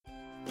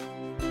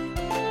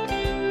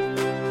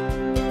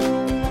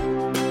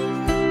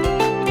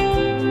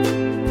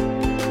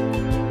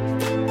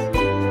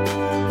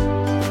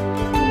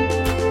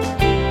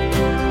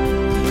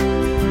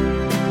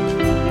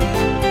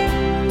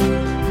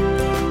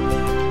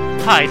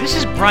Hi, this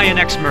is Brian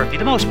X. Murphy,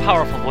 the most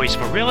powerful voice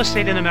for real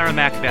estate in the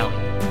Merrimack Valley.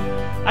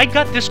 I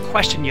got this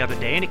question the other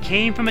day, and it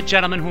came from a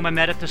gentleman whom I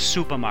met at the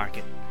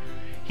supermarket.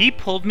 He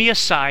pulled me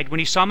aside when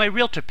he saw my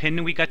realtor pin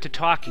and we got to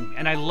talking,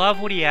 and I love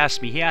what he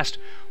asked me. He asked,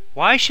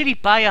 why should he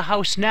buy a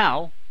house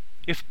now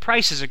if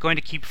prices are going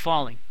to keep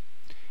falling?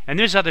 And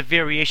there's other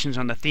variations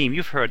on the theme.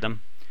 You've heard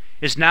them.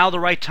 Is now the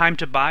right time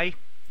to buy?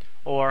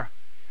 Or,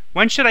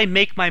 when should I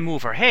make my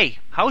move? Or, hey,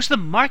 how's the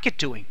market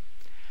doing?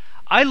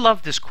 I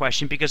love this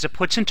question because it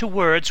puts into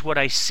words what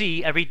I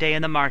see every day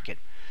in the market.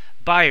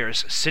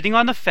 Buyers sitting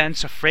on the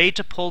fence, afraid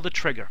to pull the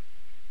trigger.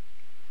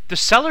 The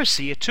sellers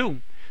see it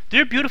too.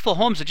 Their beautiful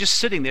homes are just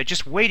sitting there,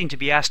 just waiting to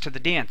be asked to the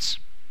dance.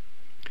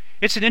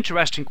 It's an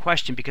interesting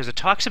question because it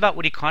talks about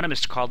what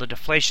economists call the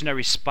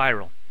deflationary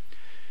spiral.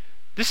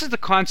 This is the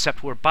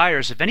concept where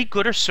buyers of any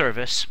good or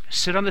service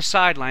sit on the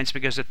sidelines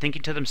because they're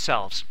thinking to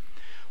themselves,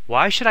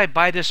 why should I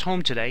buy this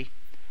home today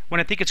when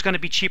I think it's going to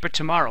be cheaper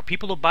tomorrow?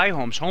 People who buy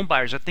homes, home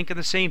buyers, are thinking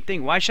the same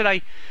thing. Why should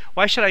I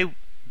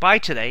buy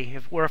today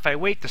if I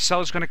wait, the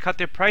seller's going to cut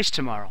their price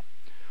tomorrow?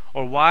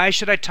 Or why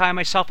should I tie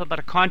myself up at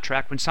a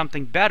contract when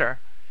something better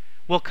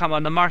will come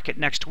on the market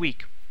next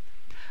week?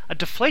 A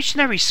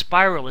deflationary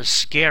spiral is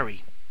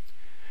scary.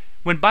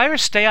 When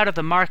buyers stay out of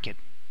the market,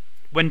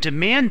 when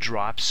demand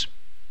drops,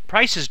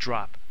 prices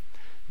drop.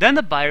 Then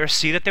the buyers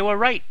see that they were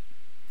right.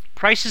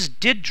 Prices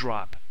did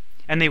drop,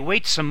 and they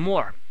wait some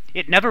more.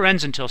 It never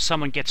ends until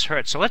someone gets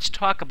hurt. So let's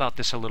talk about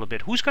this a little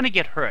bit. Who's going to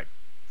get hurt?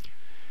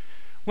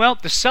 Well,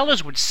 the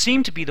sellers would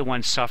seem to be the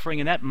ones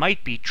suffering, and that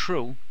might be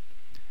true.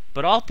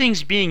 But all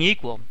things being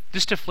equal,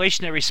 this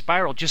deflationary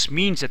spiral just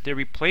means that their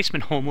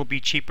replacement home will be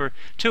cheaper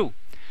too.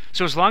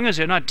 So as long as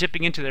they're not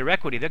dipping into their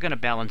equity, they're going to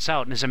balance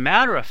out. And as a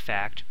matter of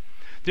fact,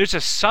 there's a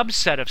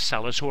subset of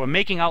sellers who are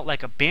making out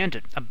like a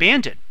bandit. A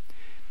bandit.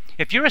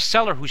 If you're a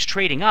seller who's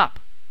trading up,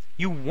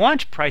 you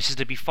want prices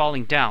to be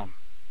falling down.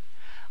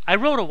 I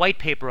wrote a white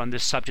paper on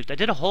this subject. I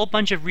did a whole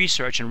bunch of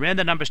research and ran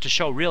the numbers to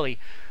show really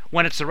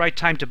when it's the right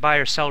time to buy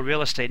or sell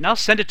real estate. And I'll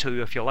send it to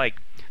you if you like.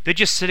 They're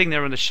just sitting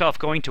there on the shelf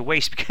going to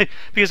waste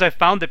because I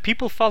found that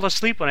people fall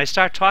asleep when I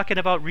start talking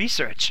about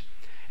research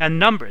and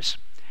numbers.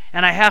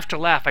 And I have to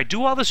laugh. I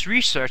do all this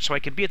research so I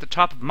can be at the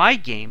top of my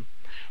game,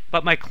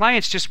 but my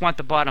clients just want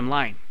the bottom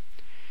line.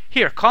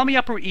 Here, call me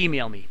up or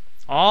email me.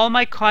 All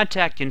my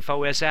contact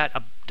info is at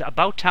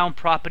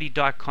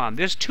abouttownproperty.com.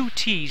 There's 2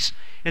 T's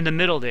in the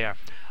middle there.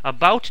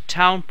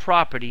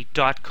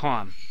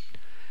 abouttownproperty.com.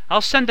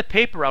 I'll send the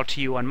paper out to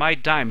you on my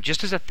dime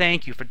just as a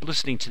thank you for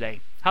listening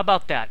today. How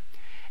about that?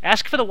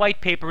 Ask for the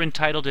white paper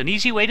entitled An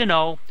Easy Way to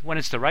Know When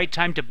It's the Right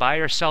Time to Buy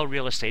or Sell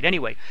Real Estate.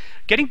 Anyway,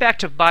 getting back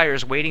to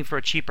buyers waiting for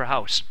a cheaper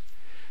house.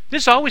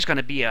 There's always going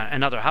to be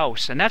another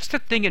house, and that's the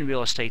thing in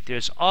real estate.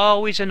 There's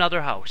always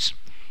another house.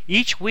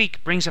 Each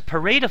week brings a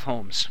parade of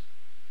homes.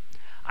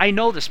 I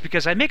know this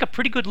because I make a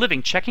pretty good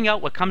living checking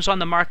out what comes on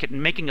the market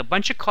and making a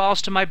bunch of calls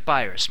to my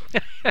buyers.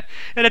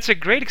 And it's a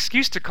great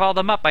excuse to call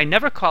them up. I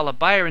never call a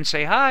buyer and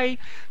say, hi,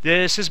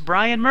 this is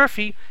Brian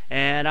Murphy,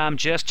 and I'm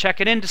just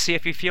checking in to see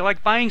if you feel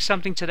like buying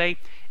something today.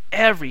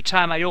 Every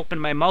time I open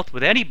my mouth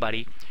with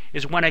anybody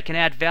is when I can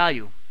add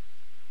value.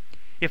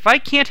 If I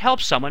can't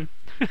help someone,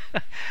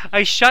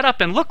 I shut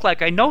up and look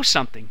like I know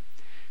something.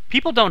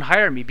 People don't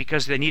hire me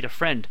because they need a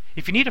friend.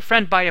 If you need a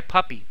friend, buy a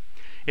puppy.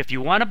 If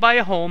you want to buy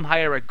a home,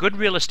 hire a good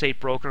real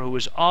estate broker who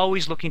is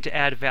always looking to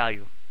add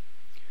value.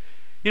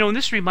 You know, and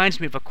this reminds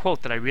me of a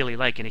quote that I really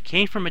like, and it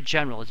came from a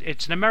general.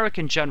 It's an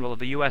American general of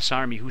the U.S.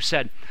 Army who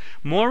said,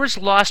 more is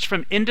lost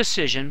from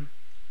indecision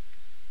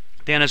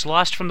than is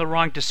lost from the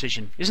wrong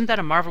decision. Isn't that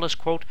a marvelous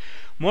quote?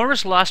 More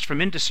is lost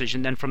from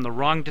indecision than from the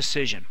wrong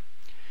decision.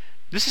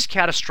 This is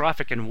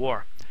catastrophic in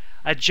war.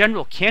 A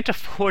general can't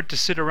afford to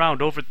sit around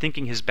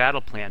overthinking his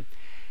battle plan.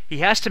 He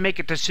has to make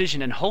a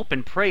decision and hope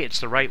and pray it's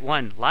the right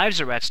one.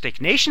 Lives are at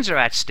stake. Nations are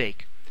at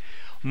stake.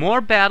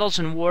 More battles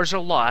and wars are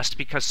lost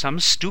because some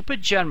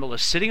stupid general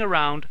is sitting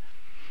around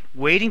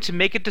waiting to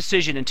make a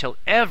decision until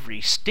every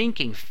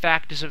stinking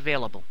fact is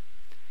available.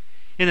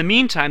 In the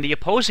meantime, the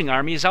opposing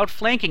army is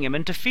outflanking him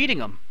and defeating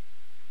him.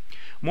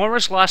 More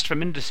is lost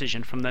from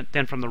indecision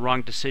than from the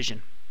wrong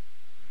decision.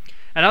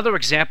 Another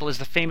example is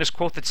the famous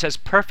quote that says,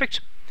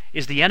 perfect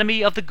is the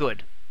enemy of the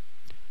good.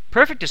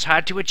 Perfect is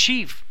hard to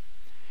achieve.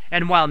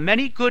 And while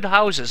many good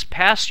houses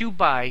pass you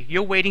by,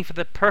 you're waiting for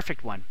the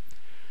perfect one.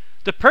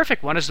 The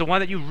perfect one is the one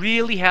that you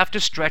really have to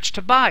stretch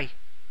to buy.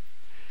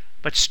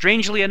 But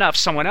strangely enough,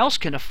 someone else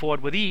can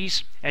afford with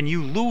ease, and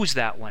you lose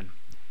that one.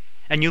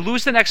 And you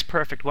lose the next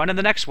perfect one and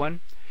the next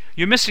one.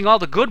 You're missing all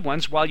the good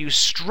ones while you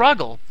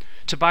struggle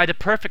to buy the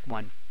perfect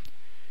one.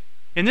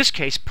 In this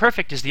case,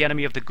 perfect is the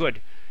enemy of the good.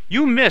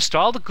 You missed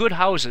all the good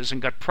houses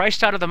and got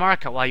priced out of the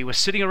market while you were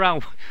sitting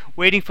around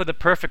waiting for the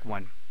perfect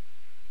one.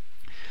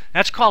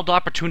 That's called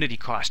opportunity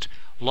cost.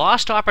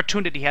 Lost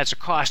opportunity has a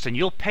cost, and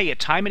you'll pay it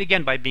time and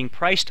again by being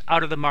priced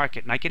out of the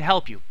market, and I can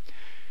help you.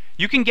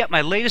 You can get my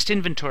latest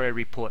inventory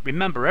report.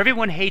 Remember,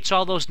 everyone hates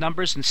all those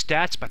numbers and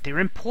stats, but they're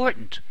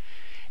important.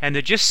 And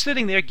they're just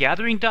sitting there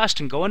gathering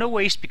dust and going to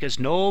waste because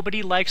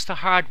nobody likes the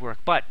hard work.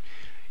 But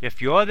if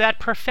you're that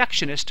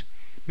perfectionist,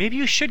 maybe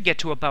you should get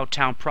to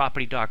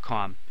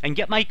abouttownproperty.com and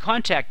get my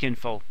contact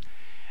info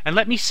and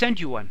let me send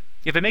you one.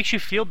 If it makes you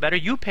feel better,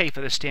 you pay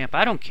for the stamp.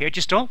 I don't care.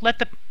 Just don't let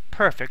the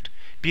perfect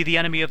be the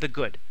enemy of the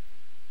good.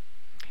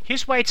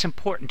 Here's why it's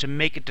important to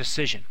make a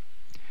decision.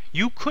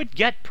 You could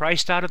get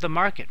priced out of the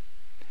market.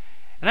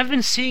 And I've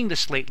been seeing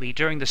this lately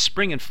during the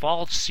spring and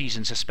fall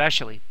seasons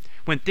especially,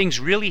 when things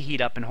really heat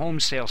up and home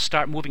sales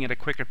start moving at a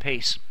quicker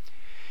pace.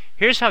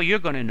 Here's how you're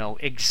going to know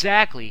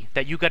exactly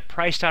that you got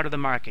priced out of the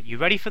market. You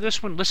ready for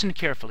this one? Listen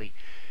carefully.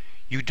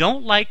 You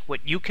don't like what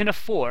you can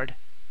afford,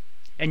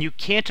 and you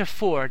can't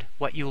afford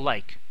what you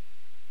like.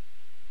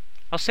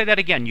 I'll say that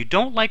again. You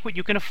don't like what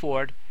you can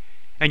afford,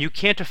 and you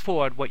can't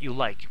afford what you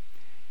like.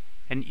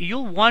 And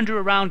you'll wander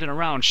around and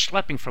around,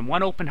 schlepping from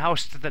one open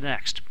house to the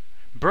next,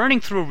 burning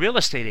through real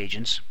estate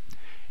agents,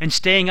 and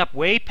staying up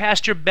way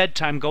past your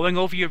bedtime going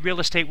over your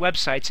real estate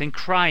websites and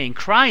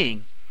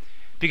crying,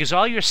 because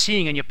all you're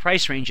seeing in your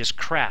price range is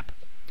crap.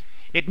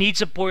 It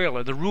needs a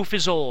boiler, the roof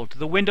is old,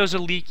 the windows are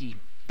leaky,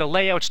 the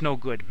layout's no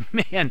good.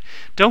 Man,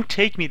 don't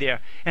take me there.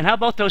 And how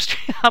about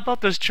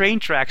those train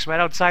tracks right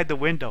outside the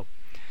window?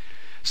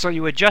 So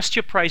you adjust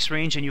your price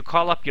range and you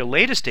call up your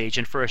latest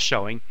agent for a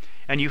showing,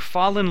 and you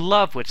fall in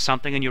love with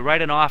something and you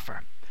write an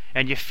offer.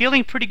 And you're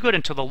feeling pretty good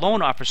until the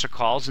loan officer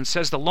calls and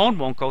says the loan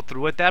won't go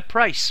through at that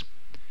price.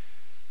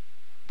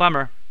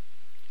 Bummer.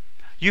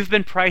 You've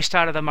been priced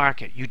out of the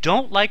market. You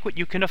don't like what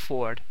you can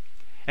afford,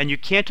 and you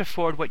can't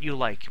afford what you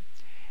like.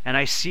 And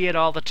I see it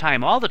all the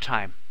time.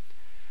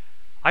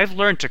 I've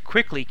learned to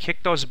quickly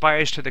kick those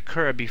buyers to the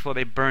curb before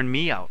they burn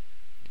me out.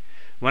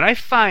 When I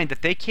find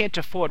that they can't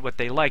afford what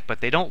they like,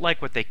 but they don't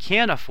like what they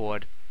can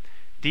afford,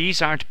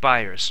 these aren't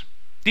buyers.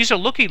 These are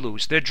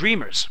looky-loos. They're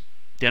dreamers.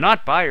 They're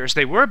not buyers.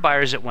 They were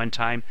buyers at one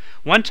time.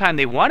 One time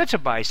they wanted to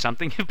buy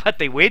something, but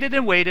they waited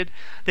and waited.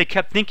 They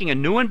kept thinking a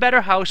new and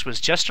better house was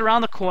just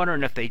around the corner,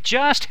 and if they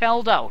just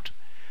held out,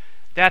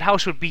 that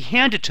house would be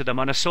handed to them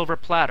on a silver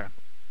platter.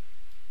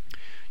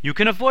 You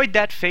can avoid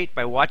that fate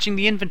by watching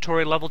the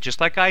inventory level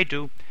just like I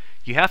do.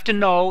 You have to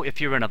know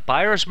if you're in a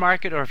buyer's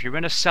market or if you're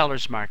in a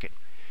seller's market.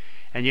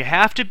 And you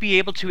have to be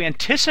able to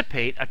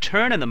anticipate a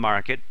turn in the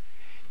market,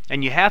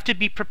 and you have to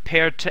be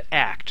prepared to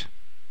act.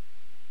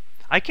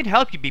 I can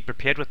help you be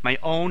prepared with my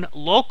own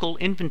local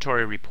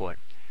inventory report.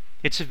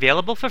 It's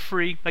available for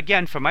free,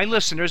 again, for my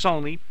listeners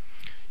only.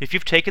 If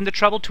you've taken the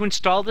trouble to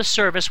install this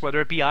service,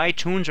 whether it be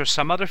iTunes or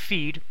some other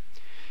feed,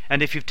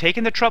 and if you've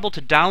taken the trouble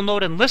to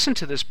download and listen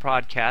to this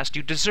podcast,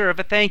 you deserve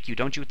a thank you,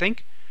 don't you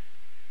think?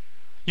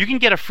 You can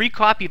get a free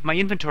copy of my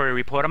inventory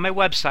report on my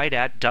website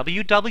at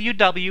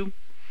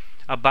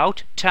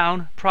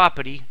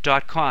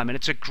www.abouttownproperty.com, and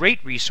it's a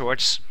great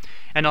resource,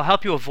 and it'll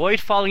help you avoid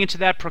falling into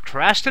that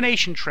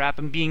procrastination trap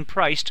and being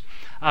priced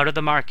out of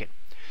the market.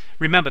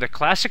 Remember, the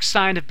classic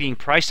sign of being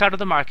priced out of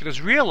the market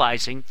is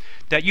realizing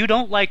that you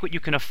don't like what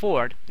you can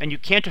afford and you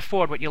can't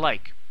afford what you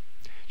like.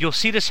 You'll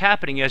see this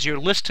happening as your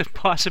list of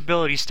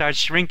possibilities starts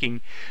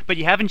shrinking, but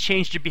you haven't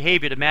changed your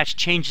behavior to match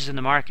changes in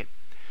the market.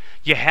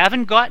 You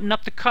haven't gotten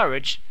up the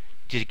courage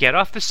to get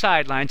off the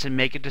sidelines and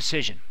make a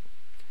decision.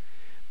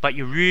 But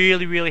you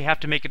really, really have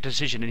to make a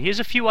decision. And here's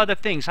a few other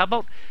things.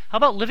 How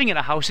about living in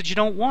a house that you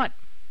don't want?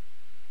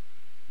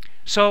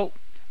 So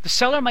the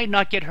seller might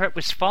not get hurt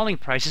with falling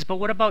prices, but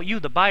what about you,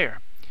 the buyer?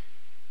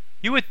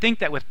 You would think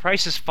that with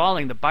prices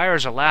falling, the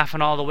buyers are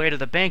laughing all the way to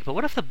the bank, but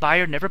what if the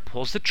buyer never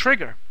pulls the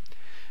trigger?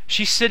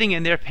 She's sitting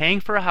in there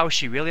paying for a house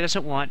she really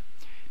doesn't want.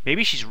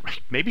 Maybe she's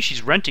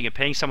renting and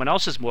paying someone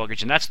else's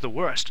mortgage, and that's the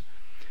worst.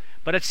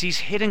 But it's these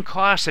hidden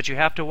costs that you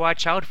have to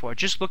watch out for.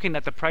 Just looking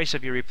at the price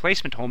of your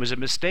replacement home is a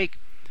mistake.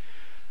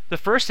 The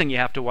first thing you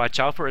have to watch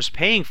out for is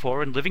paying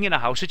for and living in a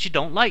house that you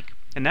don't like,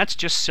 and that's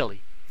just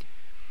silly.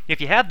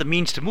 If you have the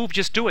means to move,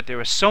 just do it. There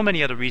are so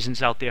many other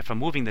reasons out there for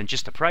moving than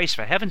just the price,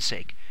 for heaven's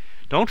sake.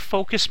 Don't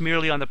focus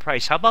merely on the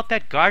price. How about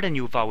that garden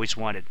you've always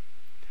wanted?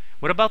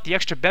 What about the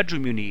extra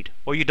bedroom you need,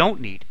 or you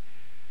don't need?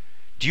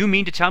 Do you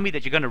mean to tell me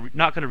that you're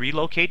not going to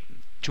relocate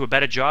to a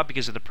better job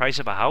because of the price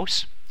of a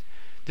house?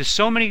 There's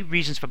so many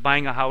reasons for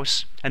buying a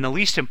house, and the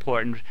least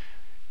important,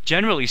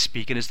 generally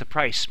speaking, is the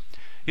price.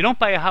 You don't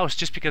buy a house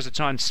just because it's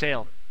on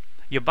sale.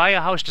 You buy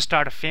a house to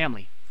start a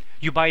family.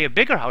 You buy a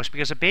bigger house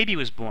because a baby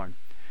was born.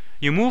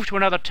 You move to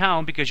another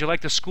town because you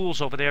like the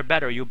schools over there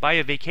better. You buy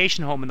a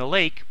vacation home in the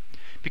lake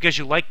because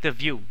you like the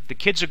view. The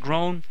kids are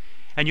grown,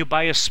 and you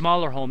buy a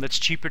smaller home that's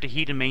cheaper to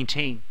heat and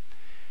maintain.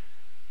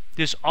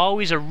 There's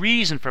always a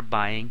reason for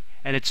buying,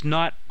 and it's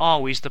not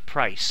always the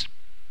price.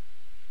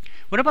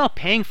 What about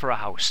paying for a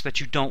house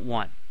that you don't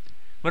want?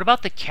 What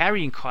about the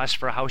carrying costs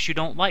for a house you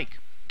don't like?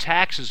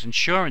 Taxes,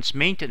 insurance,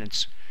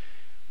 maintenance.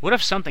 What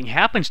if something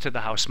happens to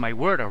the house? My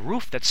word, a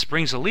roof that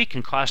springs a leak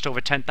can cost over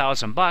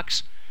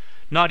 $10,000,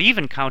 not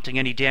even counting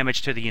any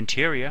damage to the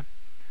interior.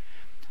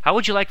 How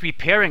would you like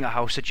repairing a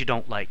house that you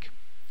don't like?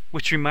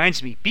 Which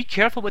reminds me, be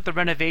careful with the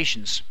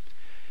renovations.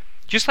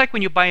 Just like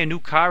when you buy a new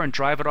car and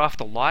drive it off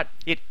the lot,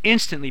 it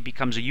instantly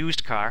becomes a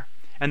used car,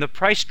 and the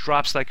price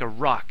drops like a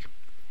rock.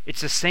 It's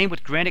the same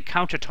with granite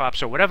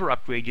countertops or whatever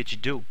upgrade that you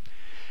do.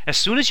 As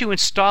soon as you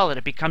install it,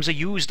 it becomes a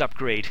used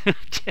upgrade.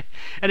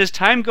 And as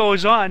time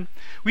goes on,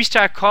 we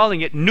start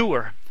calling it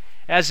newer,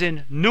 as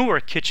in newer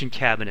kitchen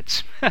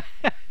cabinets.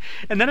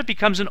 And then it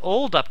becomes an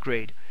old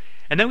upgrade.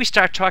 And then we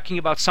start talking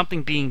about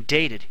something being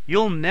dated.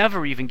 You'll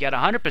never even get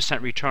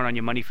 100% return on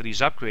your money for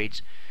these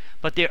upgrades.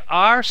 But there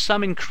are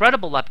some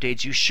incredible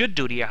updates you should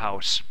do to your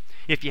house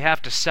if you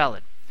have to sell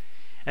it.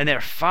 And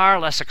they're far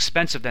less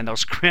expensive than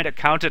those granite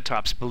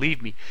countertops,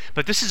 believe me.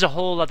 But this is a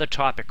whole other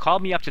topic. Call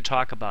me up to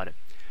talk about it.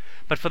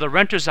 But for the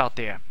renters out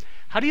there,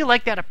 how do you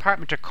like that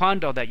apartment or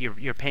condo that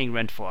you're paying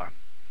rent for?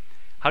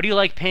 How do you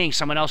like paying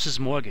someone else's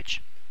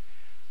mortgage?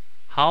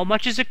 How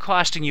much is it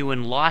costing you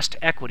in lost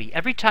equity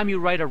every time you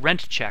write a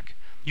rent check?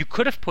 You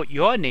could have put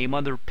your name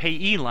on the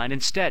payee line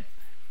instead.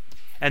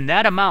 And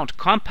that amount,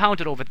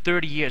 compounded over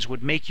 30 years,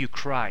 would make you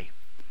cry.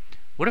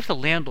 What if the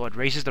landlord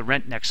raises the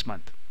rent next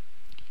month?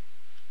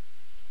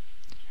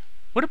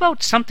 What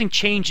about something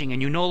changing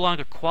and you no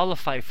longer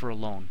qualify for a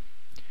loan?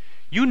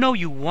 You know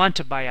you want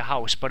to buy a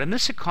house, but in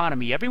this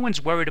economy,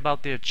 everyone's worried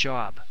about their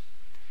job.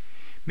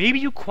 Maybe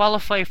you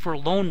qualify for a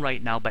loan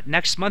right now, but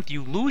next month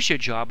you lose your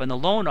job and the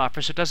loan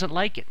officer doesn't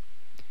like it.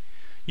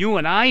 You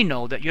and I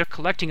know that you're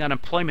collecting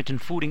unemployment and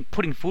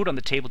putting food on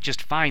the table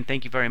just fine,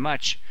 thank you very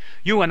much.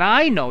 You and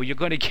I know you're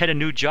going to get a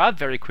new job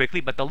very quickly,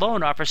 but the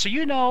loan officer,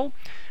 you know,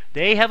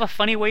 they have a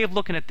funny way of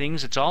looking at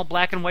things. It's all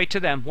black and white to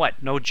them.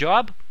 What, no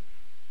job?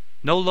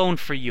 No loan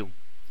for you.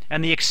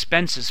 And the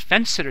expenses.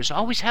 Fence sitters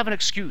always have an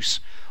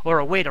excuse or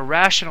a way to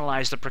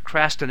rationalize the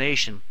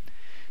procrastination.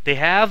 They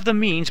have the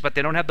means, but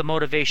they don't have the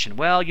motivation.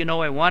 Well, you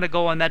know, I want to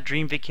go on that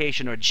dream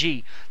vacation, or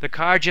gee, the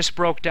car just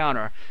broke down,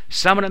 or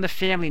someone in the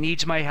family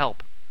needs my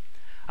help.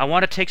 I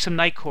want to take some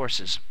night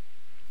courses.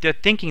 They're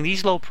thinking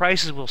these low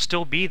prices will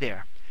still be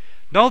there.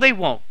 No, they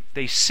won't.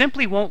 They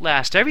simply won't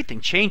last. Everything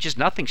changes.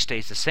 Nothing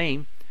stays the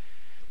same.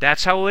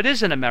 That's how it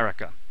is in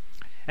America.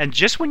 And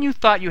just when you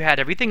thought you had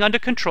everything under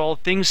control,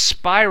 things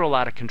spiral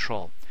out of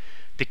control.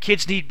 The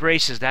kids need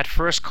braces. That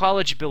first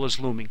college bill is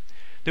looming.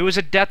 There was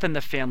a death in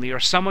the family, or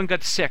someone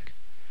got sick.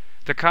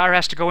 The car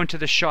has to go into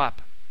the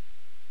shop.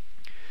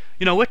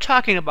 You know, we're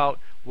talking about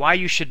why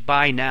you should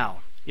buy now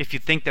if you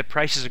think that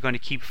prices are going to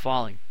keep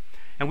falling.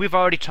 And we've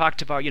already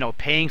talked about, you know,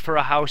 paying for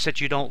a house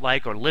that you don't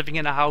like, or living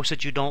in a house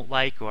that you don't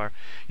like, or,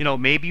 you know,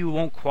 maybe you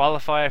won't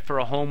qualify for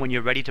a home when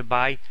you're ready to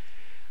buy.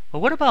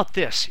 Well, what about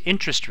this?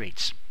 Interest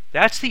rates.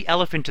 That's the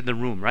elephant in the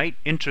room, right?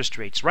 Interest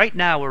rates. Right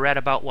now we're at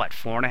about what,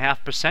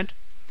 4.5%?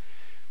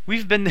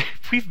 We've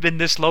been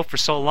this low for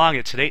so long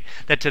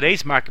that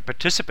today's market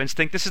participants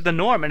think this is the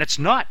norm, and it's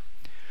not.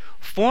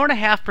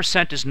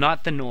 4.5% is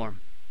not the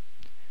norm.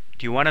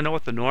 Do you want to know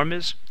what the norm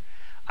is?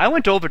 I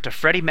went over to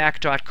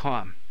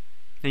FreddieMac.com.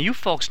 Now you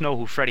folks know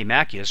who Freddie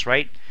Mac is,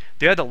 right?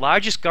 They're the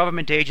largest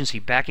government agency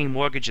backing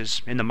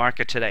mortgages in the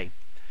market today.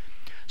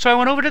 So I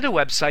went over to the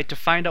website to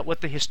find out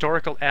what the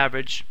historical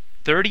average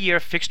 30-year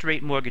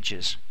fixed-rate mortgage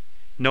is.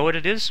 Know what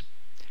it is?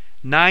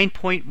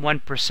 9.1%.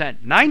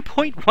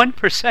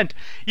 9.1%.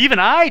 Even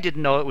I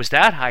didn't know it was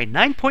that high.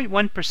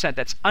 9.1%.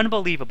 That's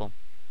unbelievable.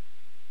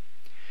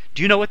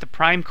 Do you know what the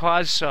prime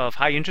cause of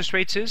high interest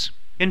rates is?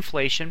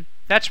 Inflation.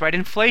 That's right,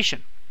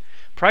 inflation.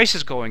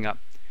 Prices going up.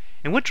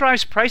 And what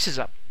drives prices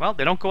up? Well,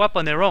 they don't go up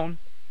on their own.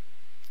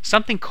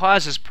 Something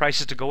causes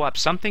prices to go up.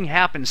 Something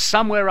happens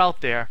somewhere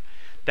out there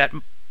that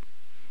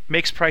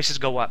makes prices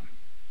go up.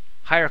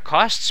 Higher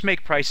costs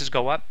make prices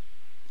go up.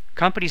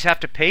 Companies have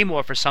to pay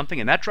more for something,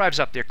 and that drives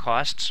up their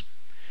costs.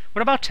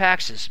 What about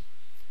taxes?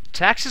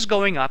 Taxes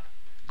going up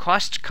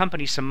costs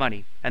companies some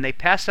money, and they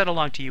pass that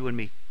along to you and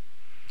me.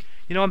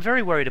 You know, I'm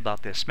very worried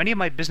about this. Many of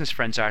my business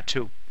friends are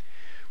too.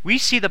 We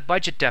see the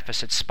budget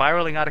deficit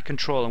spiraling out of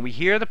control, and we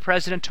hear the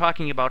president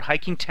talking about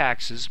hiking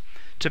taxes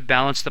to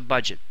balance the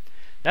budget.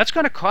 That's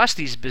going to cost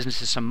these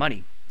businesses some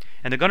money,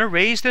 and they're going to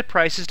raise their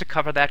prices to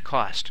cover that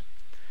cost.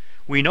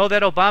 We know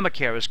that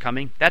Obamacare is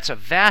coming. That's a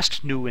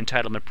vast new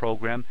entitlement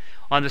program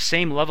on the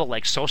same level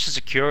like Social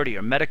Security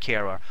or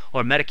Medicare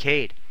or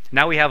Medicaid.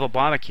 Now we have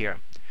Obamacare.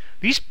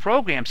 These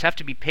programs have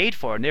to be paid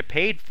for, and they're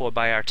paid for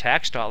by our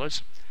tax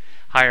dollars.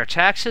 Higher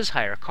taxes,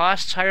 higher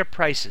costs, higher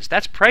prices.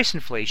 That's price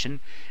inflation,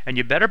 and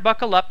you better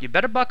buckle up. You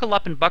better buckle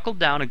up and buckle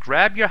down and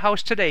grab your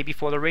house today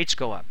before the rates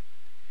go up.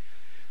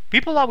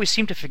 People always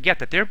seem to forget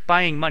that they're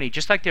buying money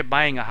just like they're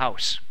buying a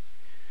house.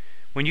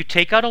 When you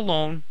take out a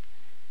loan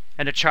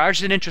and are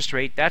charged an interest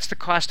rate, that's the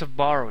cost of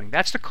borrowing.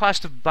 That's the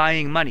cost of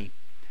buying money.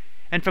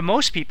 And for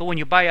most people, when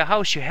you buy a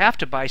house, you have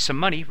to buy some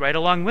money right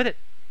along with it.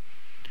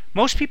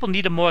 Most people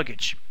need a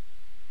mortgage.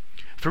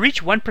 For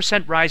each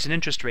 1% rise in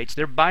interest rates,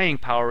 their buying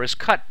power is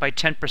cut by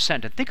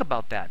 10%. And think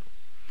about that.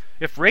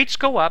 If rates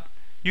go up,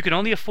 you can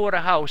only afford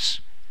a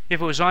house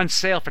if it was on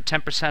sale for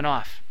 10%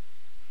 off.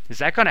 Is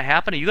that going to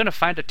happen? Are you going to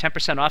find a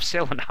 10% off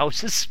sale on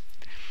houses?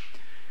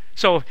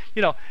 So,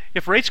 you know,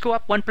 if rates go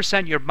up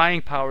 1%, your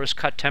buying power is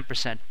cut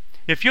 10%.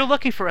 If you're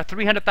looking for a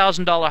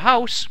 $300,000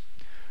 house,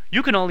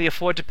 you can only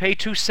afford to pay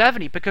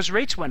 $270,000 because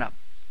rates went up.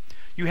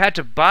 You had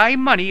to buy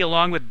money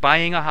along with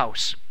buying a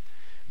house.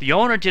 The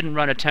owner didn't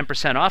run a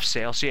 10% off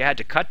sale, so you had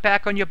to cut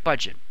back on your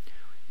budget.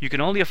 You can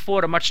only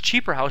afford a much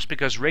cheaper house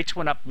because rates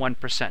went up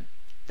 1%.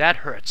 That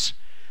hurts.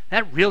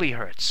 That really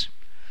hurts.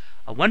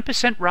 A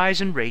 1%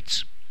 rise in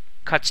rates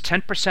cuts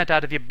 10%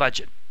 out of your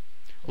budget.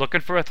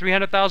 Looking for a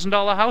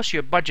 $300,000 house,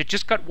 your budget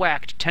just got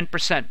whacked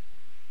 10%,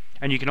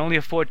 and you can only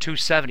afford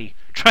 $270,000.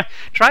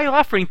 Try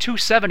offering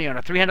 $270,000 on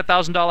a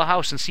 $300,000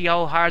 house and see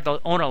how hard the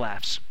owner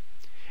laughs.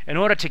 In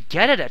order to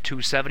get it at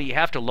 $270,000, you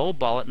have to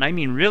lowball it, and I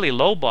mean really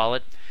lowball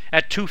it,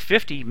 at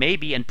 $250,000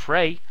 maybe, and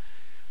pray.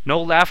 No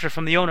laughter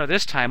from the owner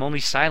this time, only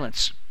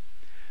silence.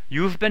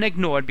 You've been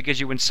ignored because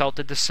you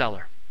insulted the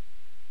seller.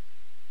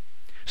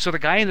 So the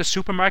guy in the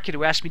supermarket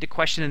who asked me the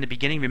question in the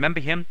beginning, remember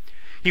him?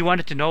 He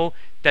wanted to know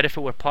that if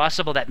it were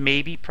possible that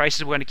maybe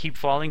prices were going to keep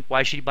falling,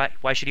 why should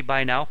he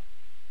buy now?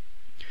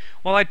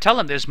 Well, I'd tell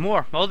him there's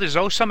more. Well, there's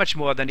so much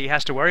more than he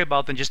has to worry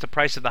about than just the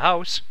price of the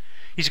house.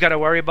 He's got to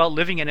worry about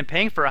living in and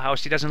paying for a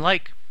house he doesn't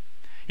like.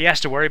 He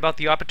has to worry about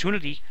the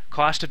opportunity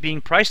cost of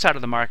being priced out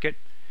of the market,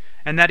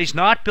 and that he's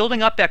not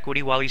building up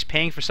equity while he's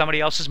paying for somebody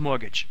else's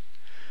mortgage.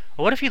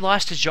 Or what if he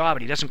lost his job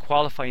and he doesn't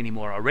qualify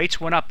anymore, or rates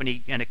went up and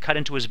it cut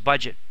into his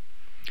budget?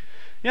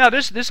 Yeah,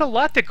 there's a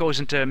lot that goes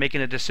into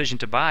making a decision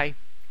to buy.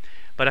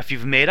 But if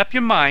you've made up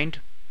your mind,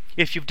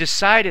 if you've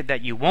decided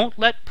that you won't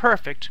let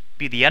perfect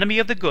be the enemy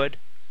of the good,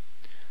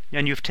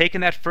 and you've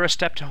taken that first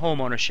step to home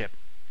ownership,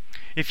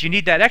 if you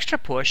need that extra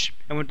push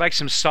and would like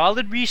some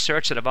solid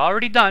research that I've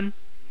already done,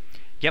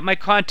 get my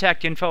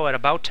contact info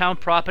at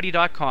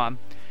abouttownproperty.com,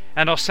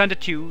 and I'll send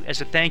it to you as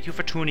a thank you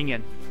for tuning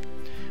in.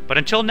 But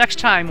until next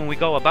time, when we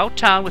go About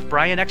Town with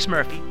Brian X.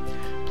 Murphy,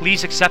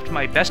 please accept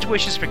my best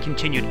wishes for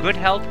continued good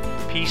health,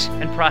 peace,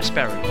 and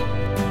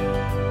prosperity.